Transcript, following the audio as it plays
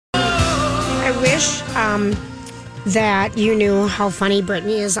wish that you knew how funny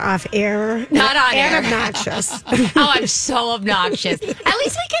Brittany is off air. Not on air. And obnoxious. Oh, I'm so obnoxious. At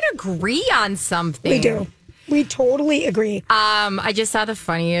least we can agree on something. We do. We totally agree. I just saw the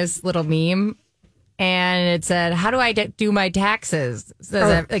funniest little meme, and it said, "How do I do my taxes?"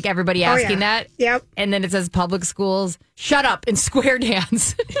 So like everybody asking that. Yep. And then it says, "Public schools, shut up and square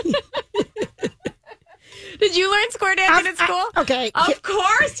dance." Did you learn square dancing at school? Okay. Of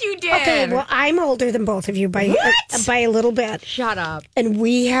course you did. Okay, well, I'm older than both of you by a little bit. Shut up. And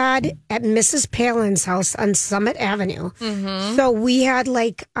we had at Mrs. Palin's house on Summit Avenue. Mm-hmm. So we had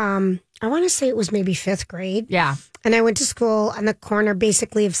like, I want to say it was maybe 5th grade. Yeah. And I went to school on the corner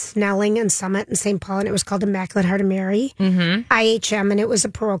basically of Snelling and Summit and St. Paul, and it was called Immaculate Heart of Mary, IHM, and it was a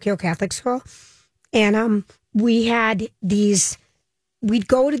parochial Catholic school. And we had these... We'd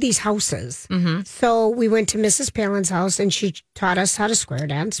go to these houses. Mm-hmm. So we went to Mrs. Palin's house, and she taught us how to square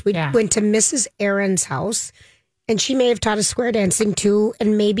dance. We went to Mrs. Aaron's house, and she may have taught us square dancing too.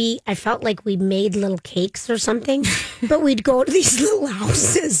 And maybe I felt like we made little cakes or something. But we'd go to these little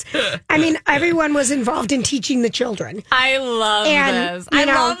houses. I mean, everyone was involved in teaching the children. I love this. I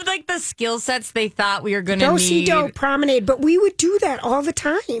love like the skill sets they thought we were going to need. Do-si-do promenade, but we would do that all the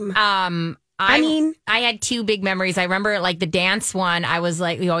time. I had 2 big memories. I remember like the dance one. I was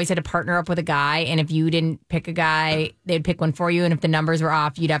like, we always had to partner up with a guy. And if you didn't pick a guy, they'd pick one for you. And if the numbers were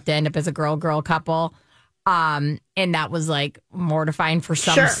off, you'd have to end up as a girl-girl couple. And that was like mortifying for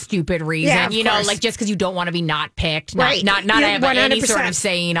some stupid reason. Yeah, you know, like just because you don't want to be not picked. Right. Not I have any sort of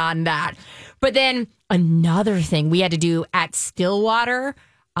saying on that. But then another thing we had to do at Stillwater,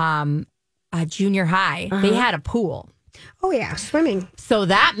 junior high, they had a pool. Oh, yeah, swimming. So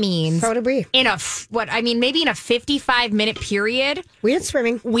that means... So did we. Maybe in a 55-minute period... We had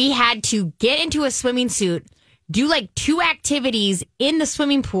swimming. We had to get into a swimming suit, do like 2 activities in the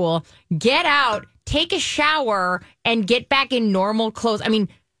swimming pool, get out, take a shower, and get back in normal clothes. I mean,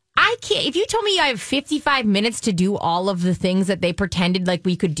 I can't... If you told me I have 55 minutes to do all of the things that they pretended like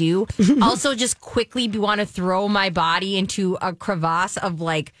we could do, also just quickly want to throw my body into a crevasse of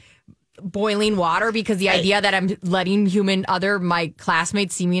like... boiling water because the idea that I'm letting my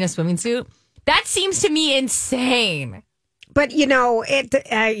classmates see me in a swimming suit, that seems to me insane. But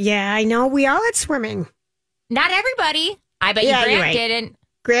I know we all had swimming. Not everybody. I bet you Grant didn't.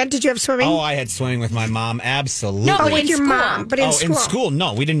 Grant, did you have swimming? Oh, I had swimming with my mom. Absolutely. No, with your mom, but in school. In school,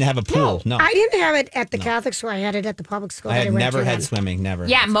 no, we didn't have a pool. No. I didn't have it at the Catholic school. I had it at the public school. I had never had swimming. Never.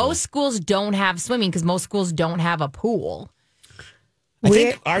 Yeah, most schools don't have swimming because most schools don't have a pool. I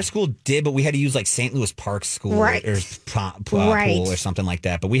think our school did, but we had to use like St. Louis Park School or pool or something like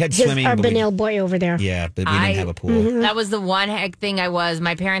that. But we had swimming. Our Benil boy over there. Yeah, but we didn't have a pool. Mm-hmm. That was the one thing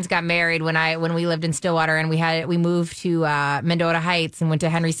my parents got married when we lived in Stillwater, and we moved to Mendota Heights and went to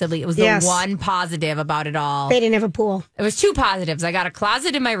Henry Sidley. It was the one positive about it all. They didn't have a pool. It was 2 positives. I got a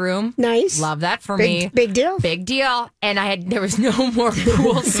closet in my room. Nice. Love that for me. Big deal. Big deal. And there was no more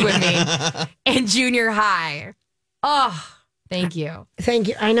pool swimming in junior high. Oh. Thank you.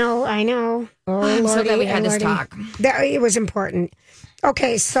 I know. Oh, I'm so glad we had this talk. It was important.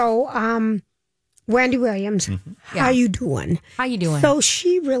 Okay, so Wendy Williams, how you doing? How you doing? So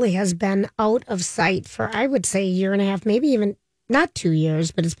she really has been out of sight for, I would say, 1.5 years, maybe even not 2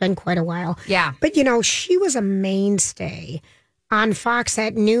 years, but it's been quite a while. Yeah. But, she was a mainstay on Fox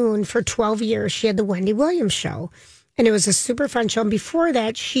at noon for 12 years. She had the Wendy Williams show. And it was a super fun show. And before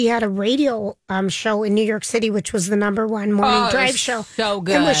that, she had a radio show in New York City, which was the #1 morning drive show. So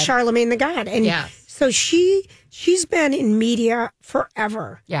good. And with Charlemagne the God. And so she's been in media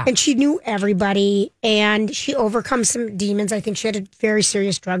forever. Yeah. And she knew everybody. And she overcome some demons. I think she had a very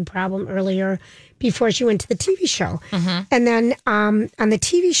serious drug problem earlier before she went to the TV show. Mm-hmm. And then on the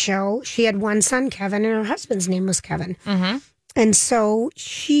TV show, she had one son, Kevin, and her husband's name was Kevin. Mm-hmm. And so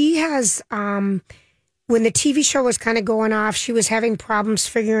she has... when the TV show was kind of going off, she was having problems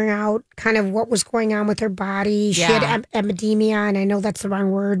figuring out kind of what was going on with her body. She had edema, and I know that's the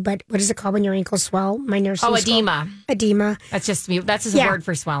wrong word, but what is it called when your ankles swell? My nurse. Edema. Edema. That's just a word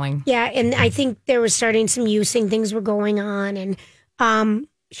for swelling. Yeah, and I think there was starting some using, things were going on, and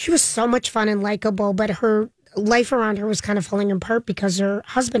she was so much fun and likable, but her life around her was kind of falling apart because her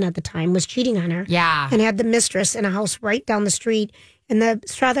husband at the time was cheating on her. Yeah. And had the mistress in a house right down the street. And the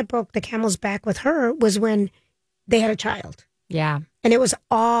straw that broke the camel's back with her was when they had a child. Yeah. And it was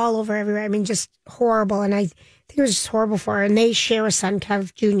all over everywhere. I mean, just horrible. And I think it was just horrible for her. And they share a son,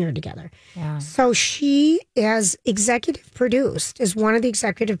 Kev Jr., together. Yeah. So she is is one of the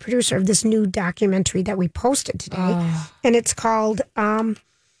executive producer of this new documentary that we posted today. Oh. And it's called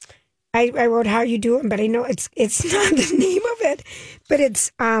I wrote How You Doing, but I know it's not the name of it. But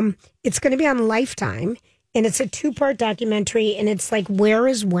it's going to be on Lifetime, and it's a 2-part documentary, and it's like, Where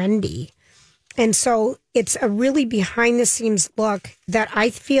is Wendy? And so it's a really behind the scenes look that I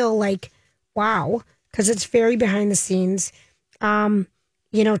feel like, wow, because it's very behind the scenes.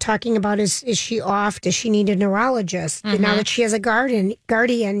 Talking about is she off? Does she need a neurologist? Mm-hmm. Now that she has a guardian,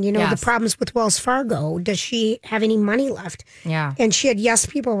 the problems with Wells Fargo, does she have any money left? Yeah. And she had yes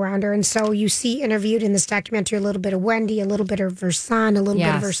people around her. And so you see interviewed in this documentary a little bit of Wendy, a little bit of her son, a little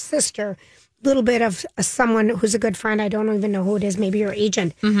bit of her sister, a little bit of someone who's a good friend. I don't even know who it is, maybe her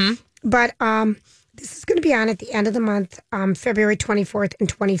agent. Mm-hmm. But this is going to be on at the end of the month, February 24th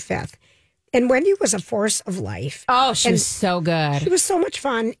and 25th. And Wendy was a force of life. Oh, she was so good. She was so much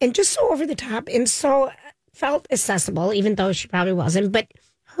fun and just so over the top and so felt accessible, even though she probably wasn't. But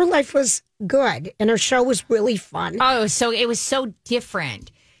her life was good and her show was really fun. Oh, it was so different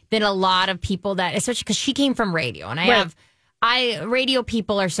than a lot of people that, especially because she came from radio. And radio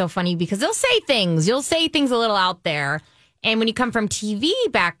people are so funny because they'll say things. You'll say things a little out there. And when you come from TV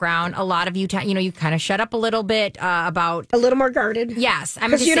background, a lot of you, you kind of shut up a little bit about... A little more guarded. Yes.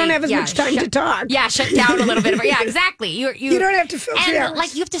 Because you don't have as much time to talk. Yeah, shut down a little bit. Yeah, exactly. You don't have to filter and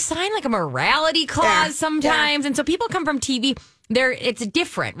like you have to sign like a morality clause sometimes. Yeah. And so people come from TV... It's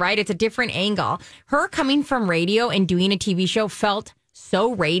different, right? It's a different angle. Her coming from radio and doing a TV show felt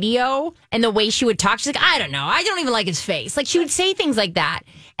so radio. And the way she would talk, she's like, I don't know. I don't even like his face. Like she would say things like that.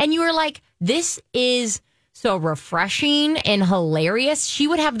 And you were like, this is... so refreshing and hilarious. She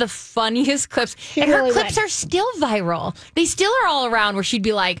would have the funniest clips. And her clips are still viral. They still are all around where she'd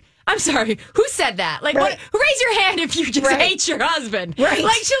be like, I'm sorry, who said that? Like, what? Raise your hand if you just hate your husband. Right.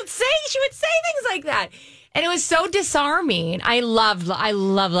 Like, she would say things like that. And it was so disarming. I love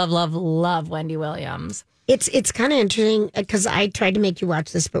Wendy Williams. It's kind of interesting because I tried to make you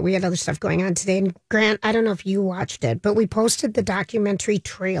watch this, but we had other stuff going on today. And Grant, I don't know if you watched it, but we posted the documentary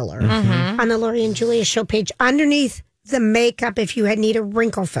trailer on the Lori and Julia show page underneath the makeup if you need a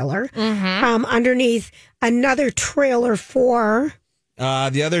wrinkle filler. Underneath another trailer for...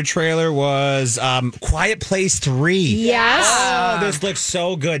 the other trailer was Quiet Place 3. Yes. Oh, this looks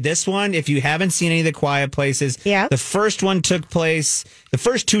so good. This one, if you haven't seen any of the Quiet Places, the first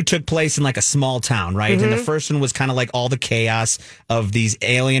two took place in like a small town, right? Mm-hmm. And the first one was kind of like all the chaos of these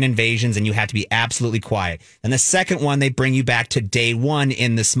alien invasions and you have to be absolutely quiet. And the second one, they bring you back to day one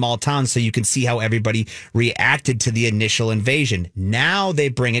in the small town so you can see how everybody reacted to the initial invasion. Now they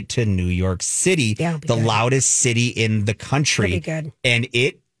bring it to New York City, the loudest city in the country. That'll be good. And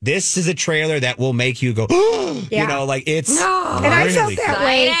this is a trailer that will make you go, it's. No. And I felt that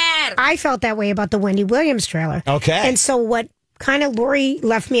way. I felt that way about the Wendy Williams trailer. Okay. And so what kind of Lori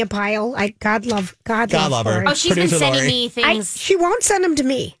left me a pile. God love her. Oh, she's been sending me things. She won't send them to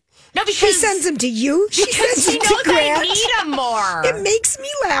me. No, because she sends them to you. She sends them to Grant. I need them more. It makes me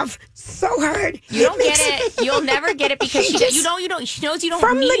laugh so hard. You don't get it. You'll never get it because she knows you don't. She knows you don't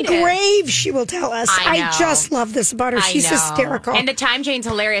from need it. From the grave, she will tell us. I just love this about her. She's hysterical. And the time change's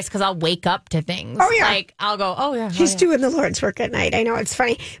hilarious because I'll wake up to things. Oh yeah, like I'll go. Oh yeah, she's doing the Lord's work at night. I know it's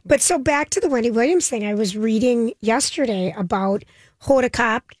funny. But so back to the Wendy Williams thing. I was reading yesterday about Hoda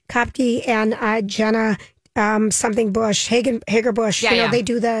Kotb and Jenna. Something Bush, Hager Bush. They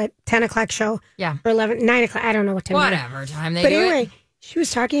do the 10 o'clock show. Yeah. Or 9 o'clock. I don't know what time. Whatever time they do it. But anyway, she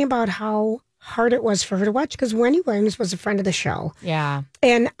was talking about how hard it was for her to watch because Wendy Williams was a friend of the show. Yeah.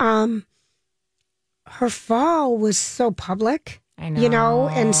 And her fall was so public. I know.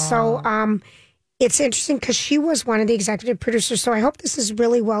 And so it's interesting because she was one of the executive producers. So I hope this is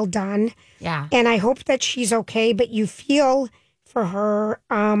really well done. Yeah. And I hope that she's okay, but you feel for her.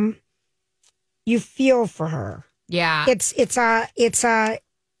 You feel for her. Yeah. It's a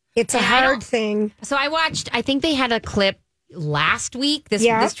hard thing. So I think they had a clip last week.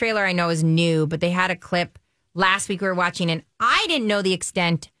 This trailer I know is new, but they had a clip last week we were watching and I didn't know the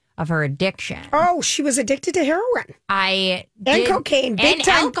extent of her addiction. Oh, she was addicted to heroin. And cocaine. Big and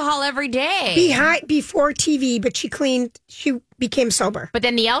time. alcohol every day. Before TV, but she became sober. But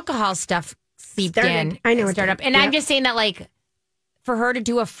then the alcohol stuff seeped in. I know. And I'm just saying that like for her to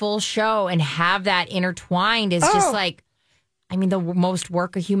do a full show and have that intertwined is just like, I mean, the most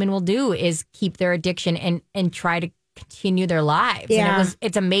work a human will do is keep their addiction and try to continue their lives. Yeah. And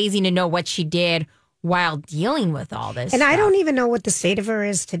it's amazing to know what she did while dealing with all this. And stuff. I don't even know what the state of her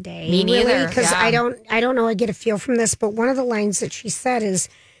is today. Me neither. Because I don't know. I get a feel from this, but one of the lines that she said is,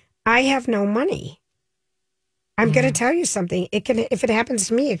 I have no money. I'm going to tell you something. If it happens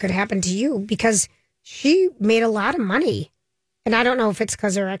to me, it could happen to you because she made a lot of money. And I don't know if it's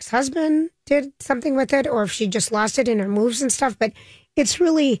because her ex-husband did something with it or if she just lost it in her moves and stuff. But it's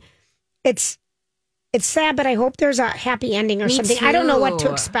really, it's sad, but I hope there's a happy ending or Me something. too. I don't know what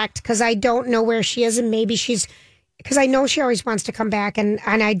to expect because I don't know where she is, and maybe because I know she always wants to come back, and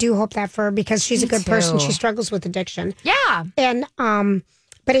I do hope that for her because she's a good person. She struggles with addiction. Yeah. And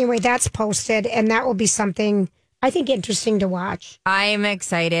but anyway, that's posted, and that will be something I think interesting to watch. I'm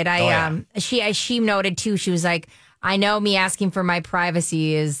excited. She noted too. She was like, I know me asking for my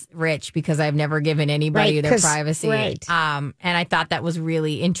privacy is rich because I've never given anybody their privacy. Right. And I thought that was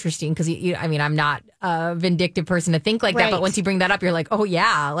really interesting because I mean, I'm not a vindictive person to think like that, but once you bring that up, you're like, oh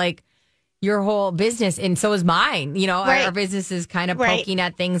yeah, like your whole business, and so is mine. You know, our business is kind of poking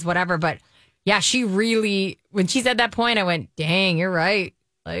at things, whatever. But yeah, she really, when she said that point, I went, dang, you're right.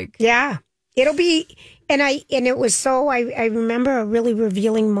 Like, yeah, it'll be. And it was so, I remember a really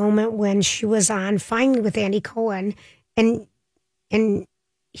revealing moment when she was on finally with Andy Cohen, and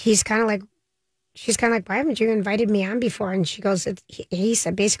he's kind of like, she's kind of like, why haven't you invited me on before? And she goes, he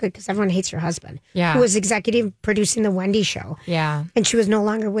said basically because everyone hates your husband, who was executive producing the Wendy show, and she was no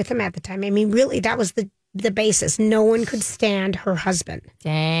longer with him at the time. I mean, really, that was the basis. No one could stand her husband,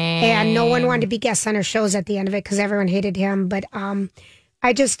 and no one wanted to be guests on her shows at the end of it because everyone hated him. But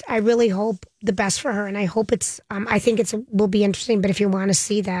I really hope the best for her, and I hope I think will be interesting. But if you want to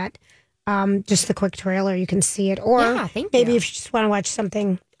see that, just the quick trailer, you can see it. Or maybe if you just want to watch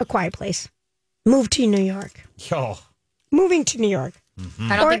something, A Quiet Place. Move to New York. Moving to New York.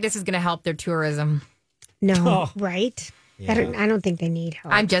 Mm-hmm. I don't think this is going to help their tourism. No, right? Yeah. I don't think they need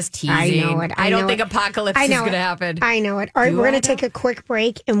help. I'm just teasing. I know it. I don't think apocalypse is going to happen. I know it. All right, we're going to take a quick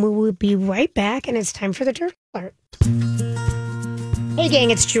break, and we will be right back, and it's time for the Dirt Alert. Hey gang,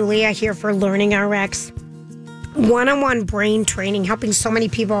 it's Julia here for Learning RX. One-on-one brain training, helping so many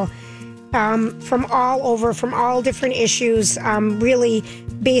people from all over, from all different issues, really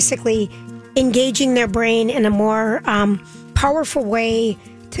basically engaging their brain in a more powerful way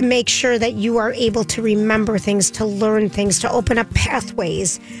to make sure that you are able to remember things, to learn things, to open up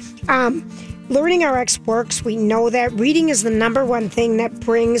pathways. Learning RX works. We know that reading is the number one thing that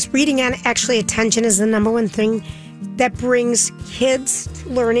brings, reading and actually attention is the number one thing that brings kids to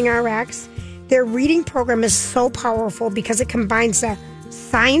Learning RX. Their reading program is so powerful because it combines the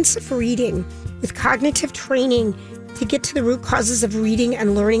science of reading with cognitive training to get to the root causes of reading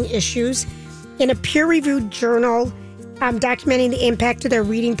and learning issues. In a peer-reviewed journal documenting the impact of their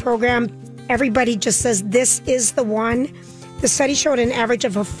reading program, everybody just says this is the one. The study showed an average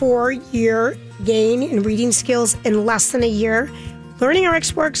of a 4-year gain in reading skills in less than a year. Learning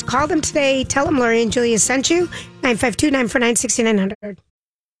RX works. Call them today. Tell them Lori and Julia sent you. 952-949-6900.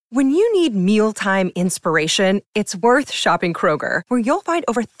 When you need mealtime inspiration, it's worth shopping Kroger, where you'll find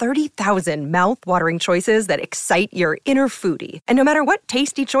over 30,000 mouth-watering choices that excite your inner foodie. And no matter what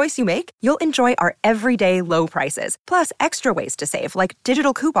tasty choice you make, you'll enjoy our everyday low prices, plus extra ways to save, like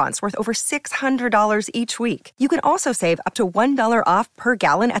digital coupons worth over $600 each week. You can also save up to $1 off per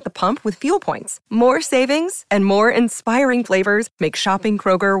gallon at the pump with fuel points. More savings and more inspiring flavors make shopping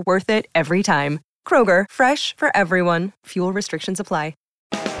Kroger worth it every time. Kroger, fresh for everyone. Fuel restrictions apply.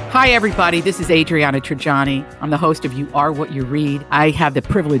 Hi, everybody. This is Adriana Trajani. I'm the host of You Are What You Read. I have the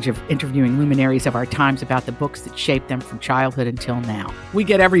privilege of interviewing luminaries of our times about the books that shaped them from childhood until now. We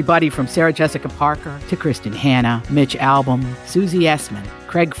get everybody from Sarah Jessica Parker to Kristen Hanna, Mitch Albom, Susie Essman,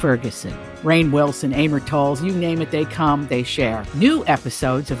 Craig Ferguson, Rainn Wilson, Amor Tolls, you name it, they come, they share. New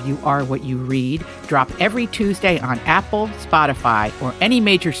episodes of You Are What You Read drop every Tuesday on Apple, Spotify, or any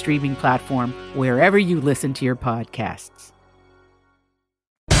major streaming platform wherever you listen to your podcasts.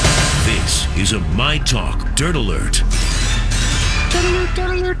 This is a My Talk Dirt Alert.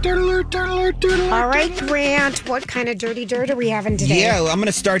 All right, Grant, what kind of dirty dirt are we having today? Yeah, I'm going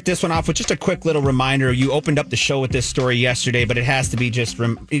to start this one off with just a quick little reminder. You opened up the show with this story yesterday, but it has to be you just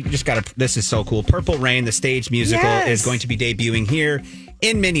got to, this is so cool. Purple Rain, the stage musical, is going to be debuting here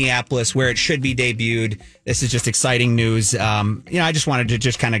in Minneapolis, where it should be debuted. This is just exciting news. I just wanted to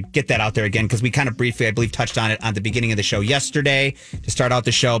just kind of get that out there again, because we kind of briefly, I believe, touched on it on the beginning of the show yesterday to start out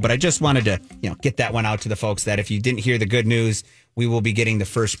the show. But I just wanted to, get that one out to the folks that if you didn't hear the good news, we will be getting the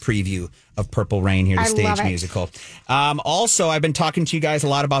first preview of Purple Rain here, the stage musical. Also, I've been talking to you guys a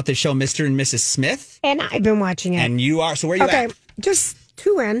lot about this show, Mr. and Mrs. Smith. And I've been watching it. And you are. So where are you at? Just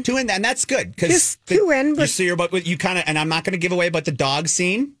two in. Two in, and that's good. Just two in. But you kind of, and I'm not going to give away, but the dog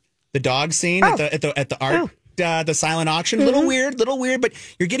scene at the art. The silent auction, little weird, but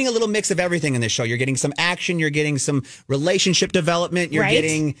you're getting a little mix of everything in this show. You're getting some action, you're getting some relationship development, you're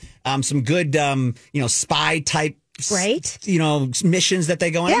getting some good, spy type, missions that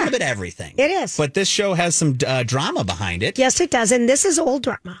they go on. A little bit of everything. It is. But this show has some drama behind it. Yes, it does. And this is old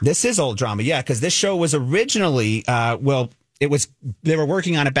drama. This is old drama, yeah, because this show was originally, they were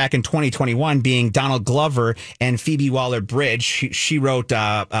working on it back in 2021, being Donald Glover and Phoebe Waller-Bridge. She wrote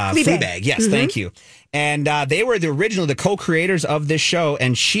Fleabag. Yes, thank you. And they were the co-creators of this show.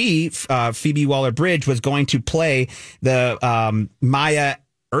 And Phoebe Waller-Bridge, was going to play the Maya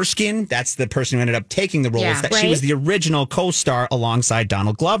Erskine. That's the person who ended up taking the roles. Yeah, She was the original co-star alongside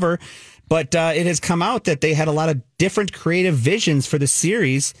Donald Glover. But it has come out that they had a lot of different creative visions for the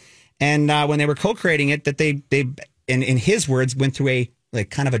series. And when they were co-creating it, that they in his words, went through a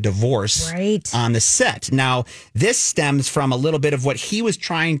kind of a divorce on the set. Now, this stems from a little bit of what he was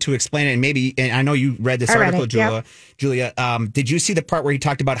trying to explain. And I know you read this article, Julia. Did you see the part where he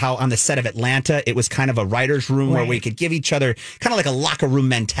talked about how on the set of Atlanta, it was kind of a writer's room where we could give each other kind of like a locker room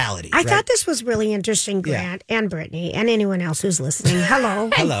mentality? I thought this was really interesting, Grant and Brittany and anyone else who's listening. Hello.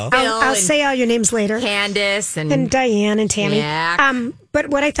 Hello. I'll say all your names later. Candace and Diane and Tammy. Yeah. But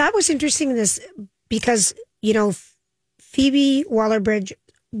what I thought was interesting in this, because, Phoebe Waller-Bridge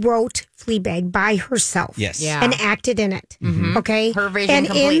wrote Fleabag by herself. Yes. Yeah. And acted in it. Mm-hmm. Okay. Her vision and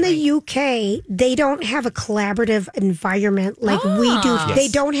completely. in the UK, they don't have a collaborative environment like we do. Yes. They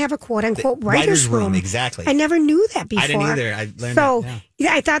don't have a quote unquote writer's room. Exactly. I never knew that before. I didn't either. I learned so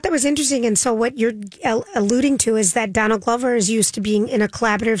that. I thought that was interesting. And so what you're alluding to is that Donald Glover is used to being in a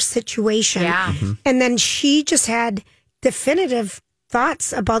collaborative situation. Yeah. Mm-hmm. And then she just had definitive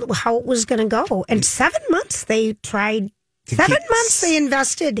thoughts about how it was going to go. And 7 months they tried. 7 months they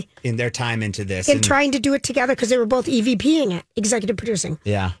invested in their time into this. In trying to do it together because they were both EVPing it, executive producing.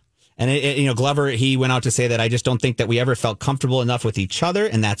 Yeah. And Glover, he went out to say that I just don't think that we ever felt comfortable enough with each other.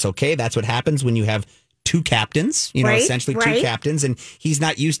 And that's okay. That's what happens when you have two captains, essentially two captains. And he's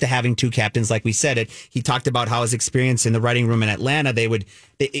not used to having two captains, like we said it. He talked about how his experience in the writing room in Atlanta,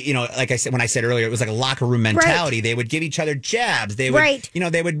 like I said, when I said earlier, it was like a locker room mentality. Right. They would give each other jabs. They would,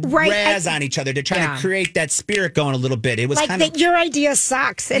 they would razz on each other to try to create that spirit going a little bit. It was like kind of your idea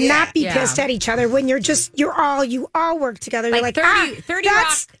sucks and not be pissed at each other when you all work together. You're like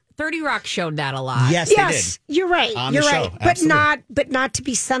 30 Rock showed that a lot. Yes, they did. You're right. You're right. But not to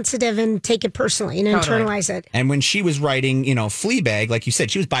be sensitive and take it personally and internalize it. And when she was writing, Fleabag, like you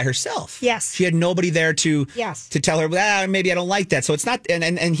said, she was by herself. Yes. She had nobody there to tell her, maybe I don't like that. So it's not,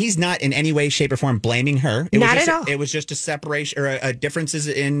 and he's not in any way, shape, or form blaming her. Not at all. It was just a separation or a differences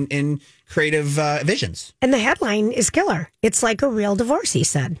in creative visions. And the headline is killer. It's like a real divorce, he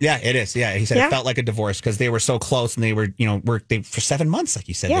said. Yeah, it is. Yeah, he said it felt like a divorce because they were so close and they were, worked for 7 months, like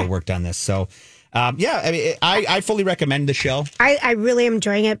you said, they worked on this. So, I fully recommend the show. I really am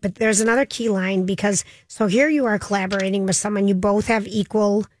enjoying it, but there's another key line because here you are collaborating with someone. You both have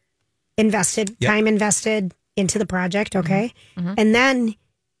equal time invested into the project, okay? Mm-hmm. And then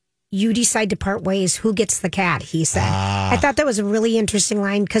you decide to part ways. Who gets the cat, he said. I thought that was a really interesting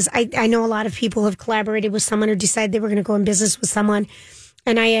line because I know a lot of people have collaborated with someone or decided they were going to go in business with someone.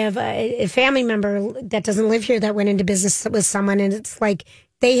 And I have a family member that doesn't live here that went into business with someone, and it's like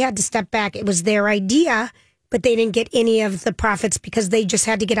they had to step back. It was their idea, but they didn't get any of the profits because they just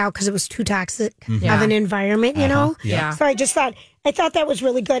had to get out because it was too toxic of an environment, Yeah. So I thought that was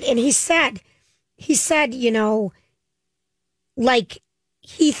really good. And he said, like,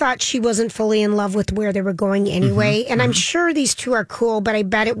 he thought she wasn't fully in love with where they were going anyway. And I'm sure these two are cool, but I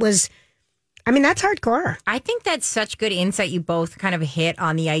bet it was, that's hardcore. I think that's such good insight. You both kind of hit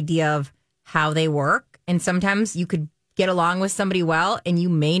on the idea of how they work. And sometimes you could get along with somebody well and you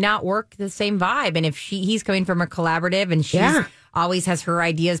may not work the same vibe. And if he's coming from a collaborative and she always has her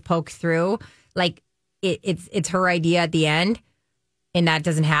ideas poked through, like it's her idea at the end and that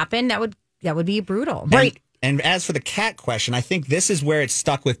doesn't happen, that would be brutal. Right. And as for the cat question, I think this is where it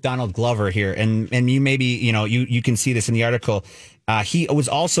stuck with Donald Glover here. And you maybe, you can see this in the article. He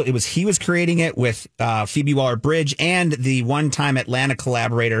was creating it with Phoebe Waller-Bridge and the one-time Atlanta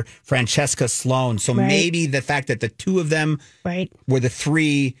collaborator, Francesca Sloan. So maybe the fact that the two of them were the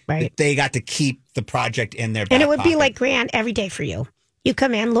three, that they got to keep the project in their back And it would pocket. be like Grant every day for you. You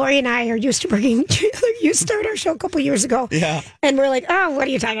come in. Lori and I are used to bringing each other. You started our show a couple years ago. Yeah. And we're like, oh, what are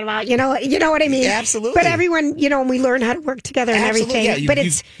you talking about? You know what I mean? Yeah, absolutely. But everyone, we learn how to work together and everything. Yeah,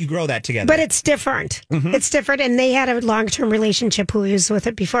 but you grow that together. But it's different. Mm-hmm. It's different. And they had a long-term relationship who was with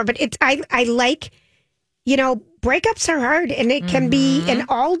it before. But I like, breakups are hard and it can be in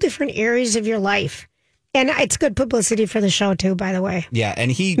all different areas of your life. And it's good publicity for the show, too, by the way. Yeah,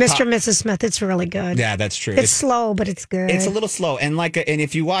 and Mr. and Mrs. Smith, it's really good. Yeah, that's true. It's slow, but it's good. It's a little slow. And and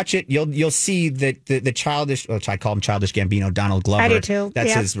if you watch it, you'll see that the childish, which I call him Childish Gambino, Donald Glover. I do, too.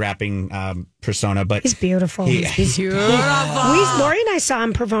 That's his rapping persona. But he's beautiful. He's beautiful. Lori and I saw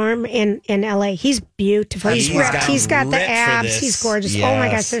him perform in L.A. He's beautiful. He's got the abs. He's gorgeous. Yes. Oh,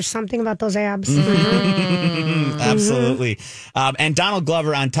 my gosh, there's something about those abs. Mm-hmm. Absolutely. And Donald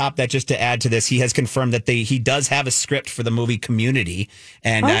Glover, on top of that, just to add to this, he has confirmed that he does have a script for the movie Community.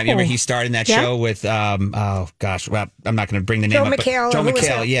 And I remember he starred in that show with, I'm not going to bring the name up. Joe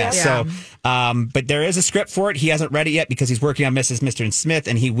McHale, yeah. So, but there is a script for it. He hasn't read it yet because he's working on Mr. and Smith,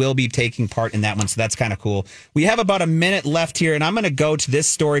 and he will be taking part in that one. So that's kind of cool. We have about a minute left here, and I'm going to go to this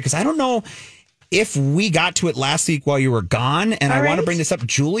story because I don't know if we got to it last week while you were gone, and I want to bring this up.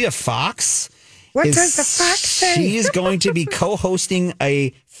 Julia Fox. What does the fox say? She is going to be co-hosting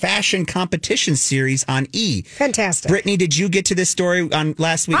a fashion competition series on E! Fantastic. Brittany, did you get to this story on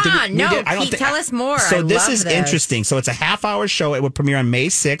last week? No, Pete, tell us more. So this is interesting. So it's a half-hour show. It will premiere on May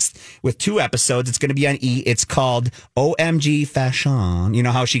 6th with 2 episodes. It's going to be on E! It's called OMG Fashion. You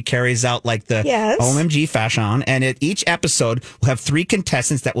know how she carries out like the OMG Fashion? And each episode will have 3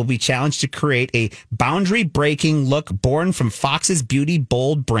 contestants that will be challenged to create a boundary-breaking look born from Fox's beauty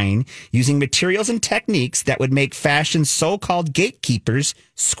bold brain using materials and techniques that would make fashion's so-called gatekeepers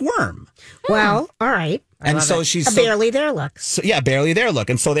squirm. Well, all right. And so she's barely there look. So, yeah, barely there look.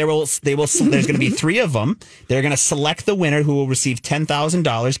 And so they will. There's going to be 3 of them. They're going to select the winner, who will receive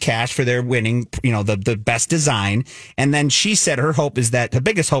 $10,000 cash for their winning. The best design. And then she said her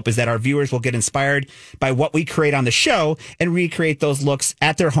biggest hope is that our viewers will get inspired by what we create on the show and recreate those looks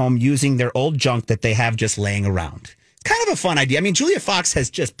at their home using their old junk that they have just laying around. Kind of a fun idea. I mean, Julia Fox has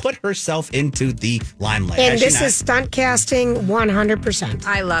just put herself into the limelight. And this is stunt casting 100%.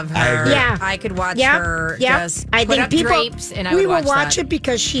 I love her. I could watch her just put up drapes and I would watch that. We will watch it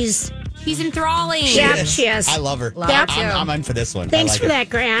because she's enthralling. She is. I love her. I'm in for this one. Thanks for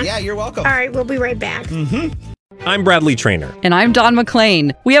that, Grant. Yeah, you're welcome. All right, we'll be right back. Mm-hmm. I'm Bradley Trainer. And I'm Don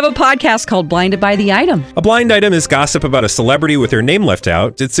McClain. We have a podcast called Blinded by the Item. A blind item is gossip about a celebrity with their name left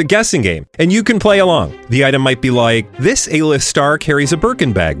out. It's a guessing game, and you can play along. The item might be like, this A-list star carries a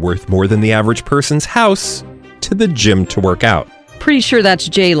Birkin bag worth more than the average person's house to the gym to work out. Pretty sure that's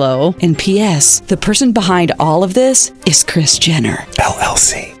J-Lo. And P.S. the person behind all of this is Kris Jenner,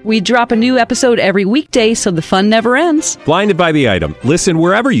 LLC. We drop a new episode every weekday so the fun never ends. Blinded by the Item. Listen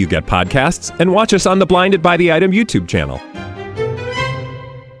wherever you get podcasts and watch us on the Blinded by the Item YouTube channel.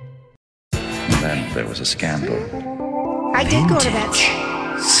 Then there was a scandal. I did go to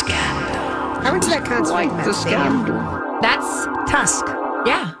that scandal. I went to that concert. Like the scandal. That's Tusk.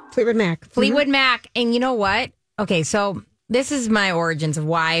 Yeah. Fleetwood Mac. Fleetwood Mac. And you know what? Okay, so this is my origins of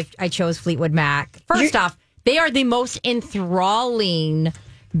why I chose Fleetwood Mac. First off, they are the most enthralling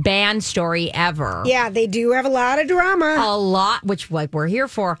band story ever. Yeah, they do have a lot of drama. A lot, which we're here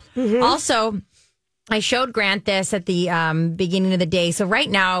for. Mm-hmm. Also, I showed Grant this at the beginning of the day. So right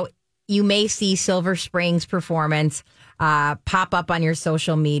now, you may see Silver Spring's performance pop up on your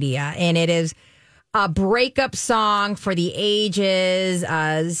social media. And it is a breakup song for the ages.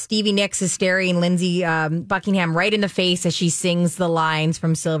 Stevie Nicks is staring Lindsey Buckingham right in the face as she sings the lines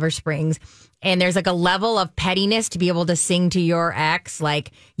from Silver Springs. And there's like a level of pettiness to be able to sing to your ex,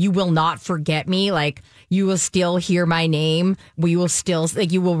 like, you will not forget me. Like, you will still hear my name. We will still,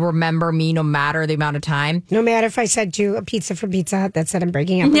 like, you will remember me no matter the amount of time. No matter if I sent you a pizza from Pizza Hut that said I'm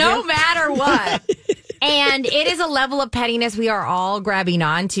breaking up with No you. matter what. And it is a level of pettiness we are all grabbing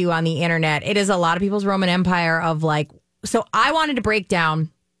onto on the internet. It is a lot of people's Roman Empire of like, so I wanted to break down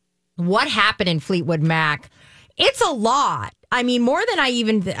what happened in Fleetwood Mac. It's a lot. I mean, more than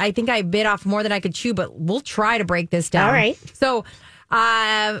I think I bit off more than I could chew, but we'll try to break this down. All right. So,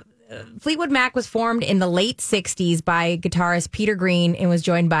 Fleetwood Mac was formed in the late 60s by guitarist Peter Green and was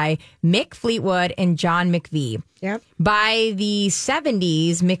joined by Mick Fleetwood and John McVie. Yep. By the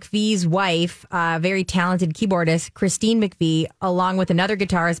 70s, McVie's wife, very talented keyboardist Christine McVie, along with another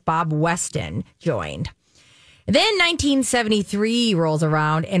guitarist, Bob Weston, joined. Then 1973 rolls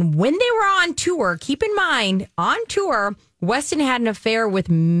around, and when they were on tour, keep in mind, on tour, Weston had an affair with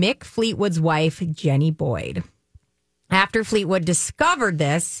Mick Fleetwood's wife, Jenny Boyd. After Fleetwood discovered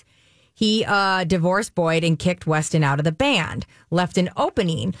this, he divorced Boyd and kicked Weston out of the band, left an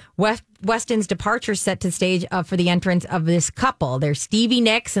opening. Weston's departure set the stage for the entrance of this couple. They're Stevie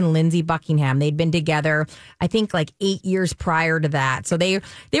Nicks and Lindsey Buckingham. They'd been together, I think, like 8 years prior to that. So they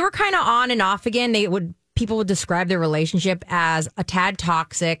were kind of on and off again. People would describe their relationship as a tad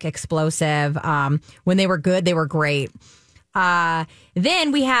toxic, explosive. When they were good, they were great.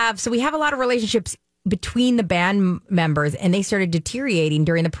 Then we have a lot of relationships between the band members, and they started deteriorating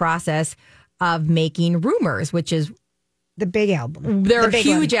during the process of making Rumors, which is the big album. Their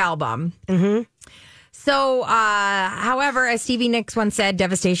huge album. Mm-hmm. So, however, as Stevie Nicks once said,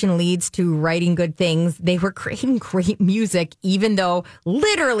 devastation leads to writing good things. They were creating great music, even though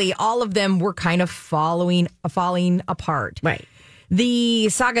literally all of them were kind of falling apart. Right. The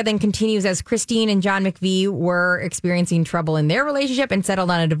saga then continues as Christine and John McVie were experiencing trouble in their relationship and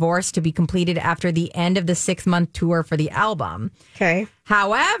settled on a divorce to be completed after the end of the 6-month tour for the album. Okay.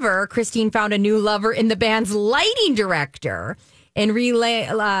 However, Christine found a new lover in the band's lighting director and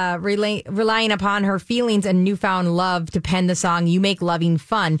relying upon her feelings and newfound love to pen the song You Make Loving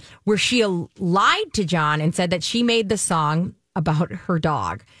Fun, where she lied to John and said that she made the song about her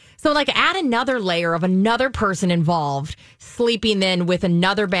dog. So, like, add another layer of another person involved, sleeping then with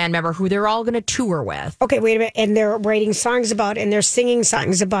another band member who they're all going to tour with. Okay, wait a minute. And they're writing songs about, and they're singing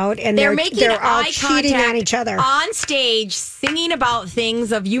songs about, and they're all cheating on each other. On stage, singing about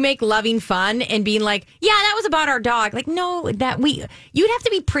things of You Make Loving Fun and being like, yeah, that was about our dog. Like, no, you'd have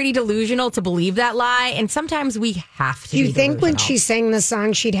to be pretty delusional to believe that lie. And sometimes we have to. Do you think when she sang the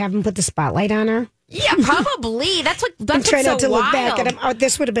song, she'd have him put the spotlight on her? Yeah, probably. That's what's try not so to wild. Look back at him. Oh,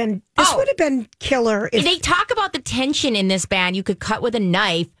 this would have been killer. They talk about the tension in this band. You could cut with a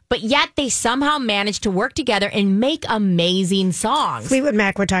knife, but yet they somehow managed to work together and make amazing songs. Fleetwood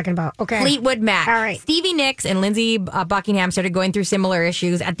Mac, we're talking about. Okay, Fleetwood Mac. All right. Stevie Nicks and Lindsey Buckingham started going through similar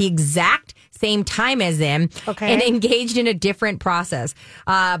issues at the exact same time as them, and engaged in a different process.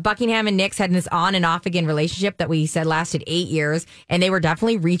 Buckingham and Nicks had this on and off again relationship that we said lasted 8 years, and they were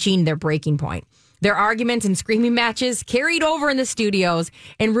definitely reaching their breaking point. Their arguments and screaming matches carried over in the studios,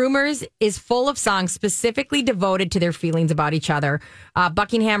 and Rumors is full of songs specifically devoted to their feelings about each other.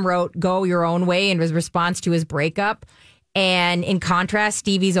 Buckingham wrote Go Your Own Way in his response to his breakup. And in contrast,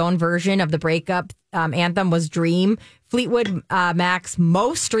 Stevie's own version of the breakup anthem was Dream, Fleetwood Mac's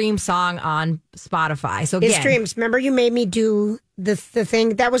most streamed song on Spotify. So again, his streams. Remember, you made me do the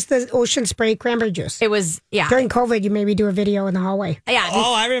thing that was the Ocean Spray cranberry juice. It was during COVID. You made me do a video in the hallway. Yeah.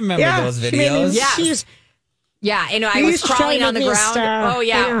 Oh, I remember those videos. Yeah, and I was crawling on the ground. Oh,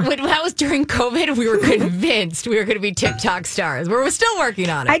 yeah. When that was during COVID, we were convinced we were going to be TikTok stars. We're still working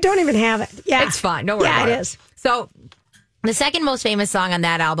on it. I don't even have it. Yeah. It's fine. Don't worry about it. Yeah, it is. So the second most famous song on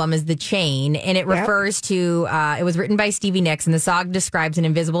that album is The Chain, and it refers to, it was written by Stevie Nicks, and the song describes an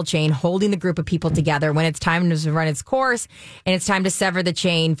invisible chain holding the group of people together when it's time to run its course, and it's time to sever the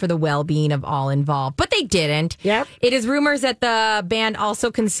chain for the well-being of all involved. But they didn't. Yep. It is rumors that the band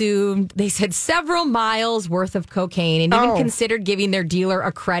also consumed, they said, several miles worth of cocaine, and even considered giving their dealer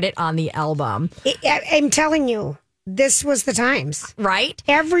a credit on the album. I'm telling you. This was the times. Right?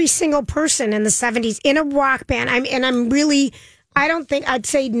 Every single person in the 70s in a rock band. I don't think I'd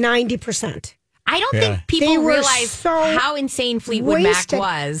say 90%. I don't think people realize how insane Fleetwood Mac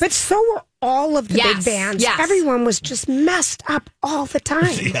was. But so were all of the big bands. Yes. Everyone was just messed up all the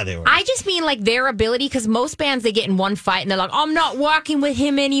time. Yeah, they were. I just mean like their ability, because most bands, they get in one fight and they're like, I'm not working with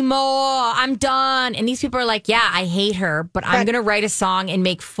him anymore. I'm done. And these people are like, yeah, I hate her, but I'm going to write a song and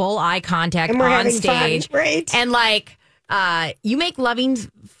make full eye contact on stage. Fun, right? And like, You Make Loving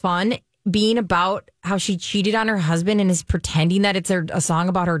Fun being about how she cheated on her husband and is pretending that it's a song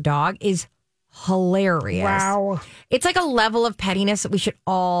about her dog is hilarious. Wow. It's like a level of pettiness that we should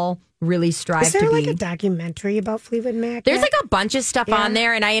all really strive to be. Is there like a documentary about Fleetwood Mac? There's like a bunch of stuff on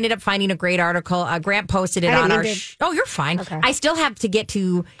there, and I ended up finding a great article. Grant posted it on our... Oh, you're fine. Okay. I still have to get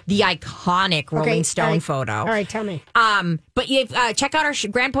to the iconic Rolling Stone photo. All right, tell me. But check out our...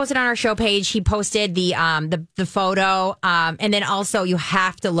 Grant posted on our show page. He posted the photo, and then also you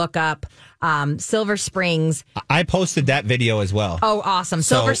have to look up Silver Springs. I posted that video as well. Oh, awesome.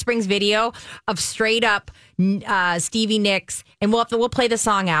 Silver Springs video of straight up Stevie Nicks, and we'll play the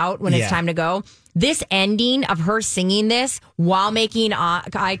song out when it's time to go. This ending of her singing this while making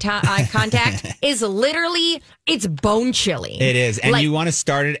eye contact is literally, it's bone chilling. It is, and you want to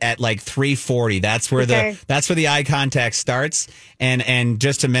start it at like 3:40. That's where the eye contact starts. And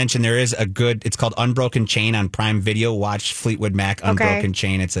just to mention, there is it's called Unbroken Chain on Prime Video. Watch Fleetwood Mac Unbroken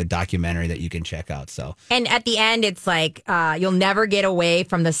Chain. It's a documentary that you can check out. So, and at the end, it's like you'll never get away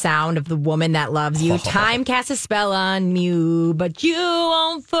from the sound of the woman that loves you. Time casts a spell on you, but you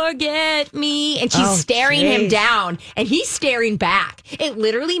won't forget me. And she's staring him down, and he's staring back. It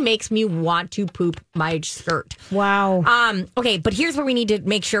literally makes me want to poop my skirt. Wow. Okay, but here's where we need to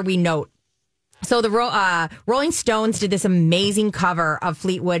make sure we note. So the Rolling Stones did this amazing cover of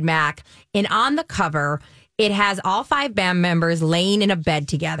Fleetwood Mac, and on the cover, It has all 5 band members laying in a bed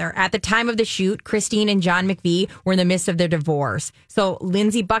together. At the time of the shoot, Christine and John McVie were in the midst of their divorce. So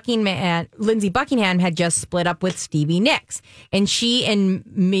Lindsey Buckingham had just split up with Stevie Nicks. And she and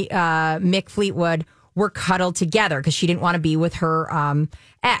Mick Fleetwood were cuddled together because she didn't want to be with her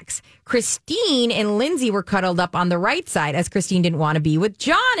ex. Christine and Lindsay were cuddled up on the right side as Christine didn't want to be with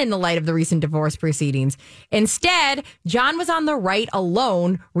John in the light of the recent divorce proceedings. Instead, John was on the right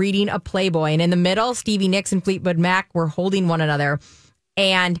alone reading a Playboy. And in the middle, Stevie Nicks and Fleetwood Mac were holding one another.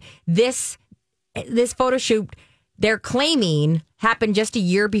 And this photo shoot, they're claiming, happened just a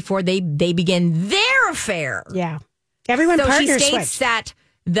year before they began their affair. Yeah. Everyone so partner she states switched. that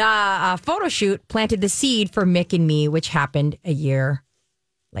the photo shoot planted the seed for Mick and me, which happened a year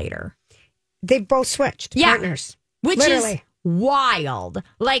later. They both switched partners. Which Literally. is wild.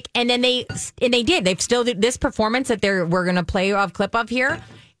 Like, and then they did. They've still this performance that we're going to play a clip of here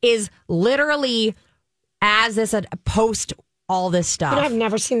is literally as this post all this stuff. I've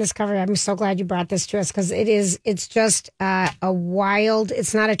never seen this cover. I'm so glad you brought this to us because it's just a wild,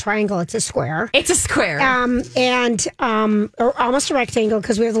 it's not a triangle, it's a square. It's a square. Or almost a rectangle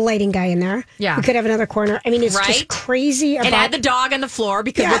because we have the lighting guy in there. Yeah. We could have another corner. I mean, it's just crazy. And add the dog on the floor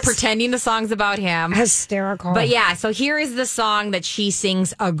because we're pretending the song's about him. Hysterical. But yeah, so here is the song that she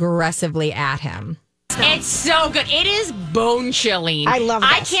sings aggressively at him. It's so good. It is bone chilling. I love it.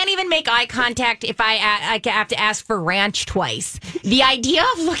 I can't even make eye contact if I have to ask for ranch twice. The idea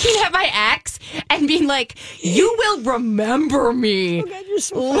of looking at my ex and being like, "You will remember me," oh God, you're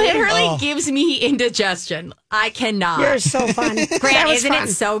so literally gives me indigestion. I cannot. You're so fun, Grant. Isn't it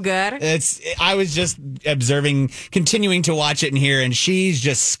so good? I was just continuing to watch it and hear, and she's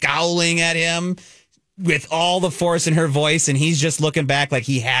just scowling at him with all the force in her voice, and he's just looking back like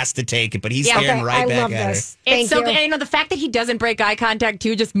he has to take it, but he's staring right back at her. It's so good. And the fact that he doesn't break eye contact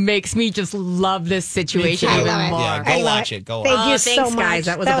too just makes me just love this situation even more. Yeah, go watch it. Go watch it. Thank you so much. Guys.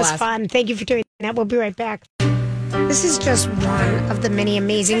 That was fun. Thank you for doing that. We'll be right back. This is just one of the many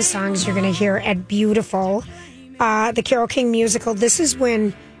amazing songs you're going to hear at Beautiful, the Carole King musical. This is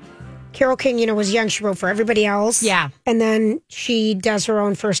when Carole King, was young. She wrote for everybody else. Yeah. And then she does her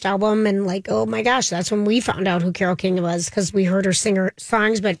own first album. And oh my gosh, that's when we found out who Carole King was because we heard her sing her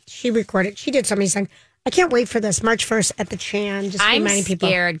songs. But she did so many songs. I can't wait for this March 1st at the Chan. Just reminding people.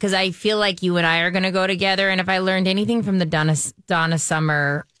 I'm scared because I feel like you and I are going to go together. And if I learned anything from the Donna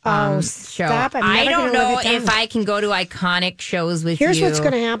Summer show, stop. I don't know if I can go to iconic shows with Here's you. what's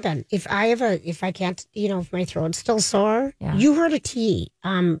going to happen. If I can't, if my throat's still sore, you heard a tea.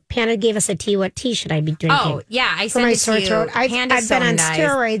 Panda gave us a tea. What tea should I be drinking? Oh, yeah. I for sent my it sore to you. throat. I've been on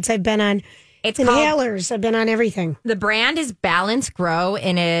steroids. I've been on inhalers. I've been on everything. The brand is Balance Grow,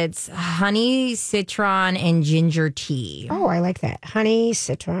 and it's honey, citron, and ginger tea. Oh, I like that. Honey,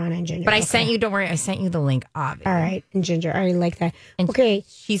 citron, and ginger. But I sent you, don't worry, I sent you the link, obviously. All right, and ginger. I like that. And okay.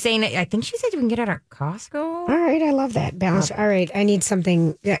 She's saying, I think she said you can get it at Costco. All right, I love that. Balance. All right, I need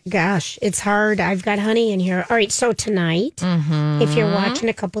something. Gosh, it's hard. I've got honey in here. All right, so tonight, if you're watching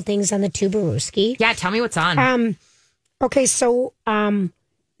a couple things on the Tubaruski. Yeah, tell me what's on. Okay, so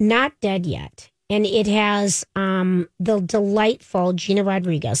Not Dead Yet. And it has the delightful Gina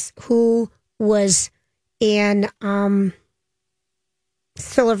Rodriguez, who was in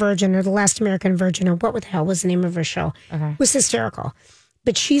Still a Virgin or The Last American Virgin, or what the hell was the name of her show? Okay. Was hysterical.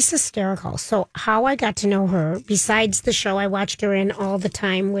 But she's hysterical. So how I got to know her, besides the show I watched her in all the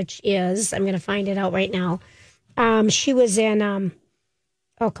time, which is, I'm going to find it out right now. She was in,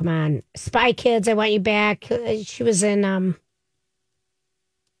 oh, come on, Spy Kids, I Want You Back. She was in...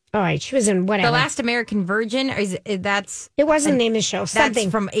 All right, she was in whatever. The Last American Virgin? That's... It wasn't the name of the show. Something.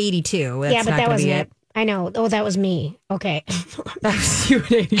 That's from 82. That's yeah, but not that gonna wasn't be it. I know. Oh, that was me. Okay. That was you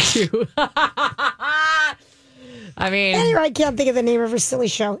in 82. I mean... Anyway, I can't think of the name of her silly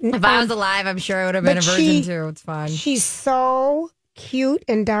show. If I was alive, I'm sure I would have been a virgin too. It's fine. She's so cute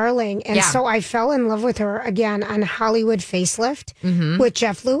and darling. And so I fell in love with her again on Hollywood Facelift with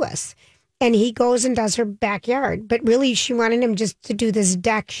Jeff Lewis. And he goes and does her backyard. But really, she wanted him just to do this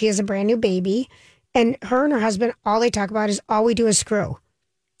deck. She has a brand new baby. And her and her husband, all they talk about is all we do is screw.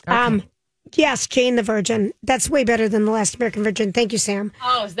 Okay. Yes, Jane the Virgin. That's way better than The Last American Virgin. Thank you, Sam.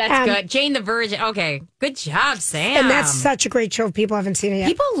 Oh, that's good. Jane the Virgin. Okay. Good job, Sam. And that's such a great show. If people haven't seen it yet.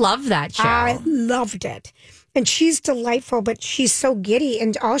 People love that show. I loved it. And she's delightful, but she's so giddy.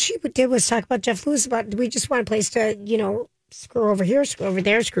 And all she did was talk about Jeff Lewis about, we just want a place to, screw over here, screw over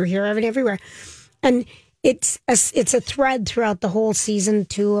there, screw here, everywhere. And it's a thread throughout the whole season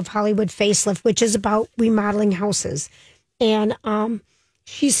 2 of Hollywood Facelift, which is about remodeling houses. And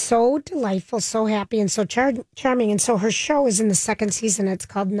she's so delightful, so happy, and so charming. And so her show is in the 2nd season. It's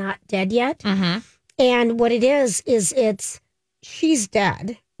called Not Dead Yet. And what it is she's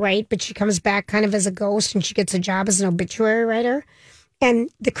dead, right? But she comes back kind of as a ghost and she gets a job as an obituary writer. And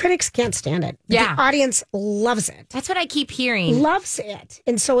the critics can't stand it. Yeah. The audience loves it. That's what I keep hearing. Loves it.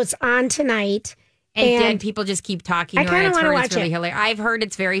 And so it's on tonight. And people just keep talking. I kind of want to watch really it. Hilarious. I've heard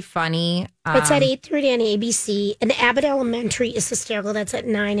it's very funny. It's at 8:30 on ABC. And Abbott Elementary is hysterical. That's at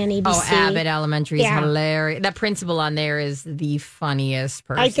 9 on ABC. Oh, Abbott Elementary is hilarious. That principal on there is the funniest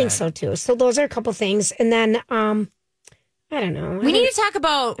person. I think so, too. So those are a couple things. And then, I don't know. We need to talk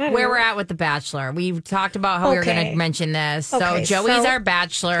about where we're at with The Bachelor. We talked about how we were going to mention this. Okay, so Joey's our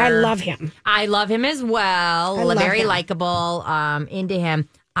Bachelor. I love him. I love him as well. Very likable. Into him.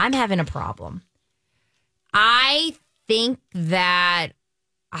 I'm having a problem. I think that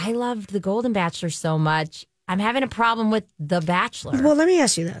I loved The Golden Bachelor so much. I'm having a problem with The Bachelor. Well, let me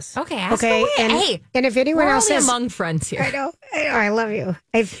ask you this. Okay, ask away. And if anyone else is is among friends here, I know. I love you.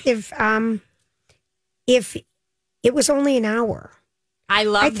 If it was only an hour, I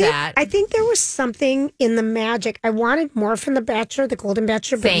love that. I think there was something in the magic. I wanted more from The Bachelor, The Golden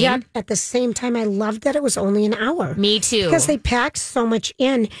Bachelor, but yet at the same time, I loved that it was only an hour. Me too, because they packed so much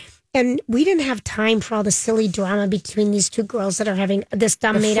in. And we didn't have time for all the silly drama between these two girls that are having this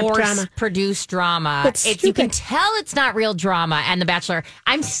dumb made-up drama. Produced drama. It's you can tell it's not real drama. And The Bachelor,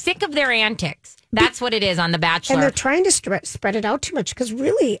 I'm sick of their antics. That's what it is on The Bachelor. And they're trying to spread it out too much because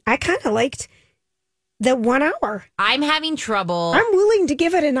really, I kind of liked the 1 hour. I'm having trouble. I'm willing to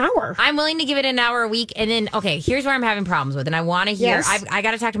give it an hour. I'm willing to give it an hour a week. And then, okay, here's where I'm having problems with. And I want to hear, I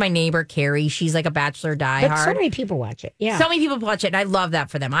got to talk to my neighbor, Carrie. She's like a Bachelor diehard. But so many people watch it. Yeah. So many people watch it. And I love that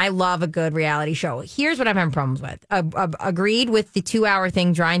for them. I love a good reality show. Here's what I'm having problems with. Agreed with the 2 hour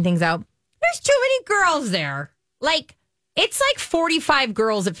thing, drying things out. There's too many girls there. Like, it's like 45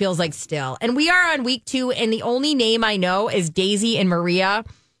 girls, it feels like still. And we are on week 2. And the only name I know is Daisy and Maria.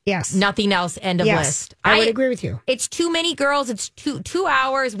 Yes. Nothing else. End of list. I would agree with you. It's too many girls. It's 2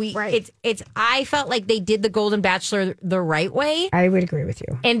 hours. It's. I felt like they did the Golden Bachelor the right way. I would agree with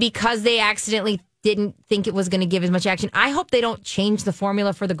you. And because they accidentally didn't think it was going to give as much action, I hope they don't change the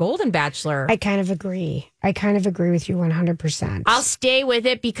formula for the Golden Bachelor. I kind of agree. with you 100%. I'll stay with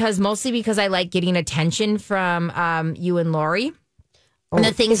it mostly because I like getting attention from you and Lori. And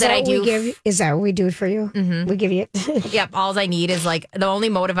the things that I do. Is that what we do for you? Mm-hmm. We give you it. Yep. All I need is like the only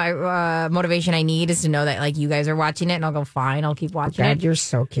motivation I need is to know that like you guys are watching it and I'll go, fine, I'll keep watching it. You're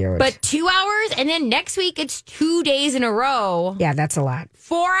so cute. But 2 hours and then next week it's 2 days in a row. Yeah, that's a lot.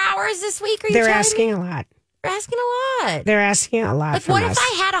 4 hours this week? They're asking a lot. They're asking a lot. They're asking a lot. Like, what if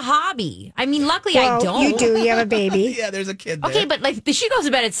I had a hobby? I mean, luckily I don't. You do. You have a baby. Yeah, there's a kid there. Okay, but like she goes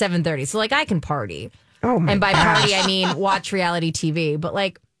to bed at 7:30, so like I can party. Oh my! And by party I mean watch reality TV. But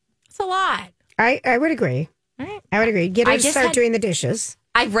like. It's a lot. I would agree. All right. I would agree. Get her to start doing the dishes.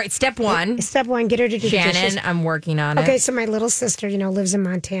 Step one. Get her to do the dishes. Shannon, I'm working on it. Okay, so my little sister, lives in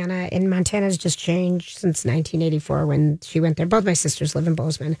Montana, and Montana's just changed since 1984 when she went there. Both my sisters live in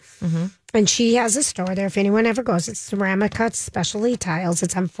Bozeman. Mm-hmm. And she has a store there. If anyone ever goes, it's Ceramic Cuts Specialty Tiles.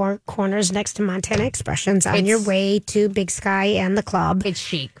 It's on 4 corners next to Montana Expressions on your way to Big Sky and the club. It's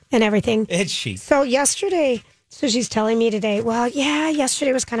chic. And everything. It's chic. So yesterday... So she's telling me today, well, yeah,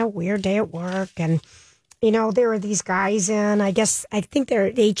 yesterday was kind of a weird day at work. And, there were these guys in, I think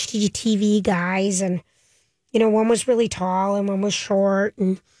they're HGTV guys. And, one was really tall and one was short.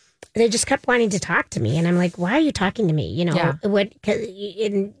 And they just kept wanting to talk to me. And I'm like, why are you talking to me?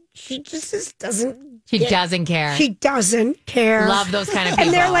 And she just doesn't. She doesn't care. She doesn't care. Love those kind of people.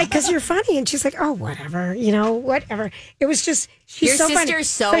 And they're like, because you're funny. And she's like, oh, whatever. Whatever. It was just, she's your so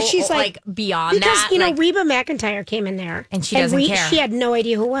sister's funny. so she's like beyond because, that. Because, Reba McEntire came in there. And she doesn't care. She had no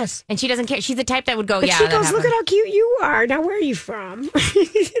idea who it was. And she doesn't care. She's the type that would go, but she goes, look at how cute you are. Now, where are you from?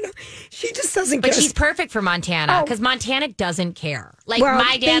 She just doesn't care. But she's perfect for Montana because Montana doesn't care. Like,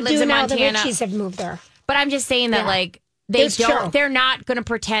 my dad lives in Montana. The Richies have moved there. But I'm just saying that, like, they're not going to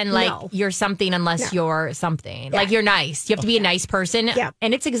pretend like you're something unless you're something. Yeah. Like, you're nice. You have to be a nice person. Yeah.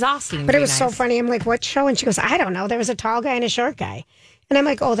 And it's exhausting. But it was so funny. I'm like, what show? And she goes, I don't know. There was a tall guy and a short guy. And I'm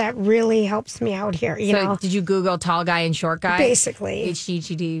like, oh, that really helps me out here. You know? Did you Google tall guy and short guy? Basically.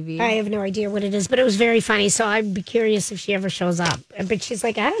 HGTV. I have no idea what it is, but it was very funny. So I'd be curious if she ever shows up. But she's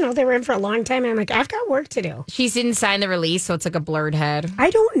like, I don't know. They were in for a long time. And I'm like, I've got work to do. She didn't sign the release, so it's like a blurred head. I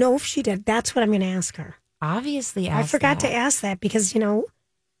don't know if she did. That's what I'm going to ask her. Obviously, I forgot to ask that because, you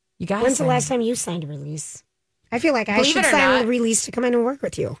got. When's the last time you signed a release? I feel like I should sign a release to come in and work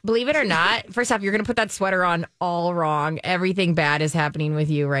with you. Believe it or not, first off, you're going to put that sweater on all wrong. Everything bad is happening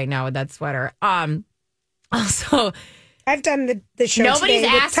with you right now with that sweater. Also, I I've done the show today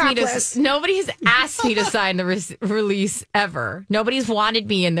with topless. Nobody's asked me to sign the release ever. Nobody's wanted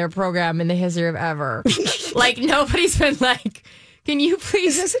me in their program in the history of ever. Like, nobody's been like, can you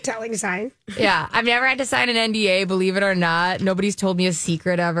please? Is this a telling sign? Yeah. I've never had to sign an NDA, believe it or not. Nobody's told me a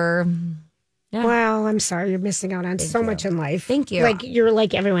secret ever. Yeah. Well, I'm sorry. You're missing out on so much in life. Thank you. Like, you're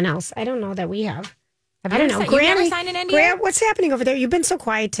like everyone else. I don't know that we have. I don't know. You've never signed an NDA? Grant, what's happening over there? You've been so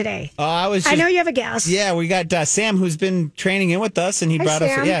quiet today. I know you have a guest. Yeah, we got Sam, who's been training in with us, and he brought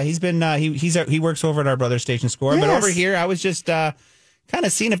us. Yeah, he's been he works over at our brother station score. Yes. But over here, I was just kind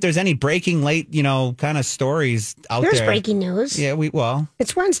of seeing if there's any breaking late, kind of stories out there. There's breaking news. Yeah,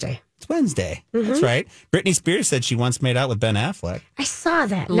 it's Wednesday. It's Wednesday. Mm-hmm. That's right. Britney Spears said she once made out with Ben Affleck. I saw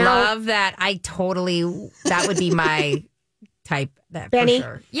that. Love that. That would be my type. That Benny? For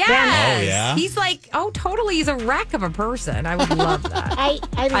sure. Yes. Oh, yeah. He's like, totally. He's a wreck of a person. I would love that.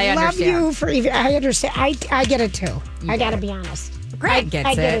 I love you for even. I understand. I get it too. I got to be honest. Grant gets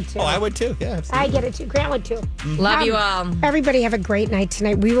it. I get it too. Oh, I would too. Yeah, absolutely. I get it too. Grant would too. Mm-hmm. Love you all. Everybody have a great night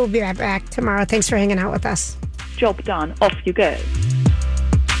tonight. We will be back tomorrow. Thanks for hanging out with us. Job done. Off you go.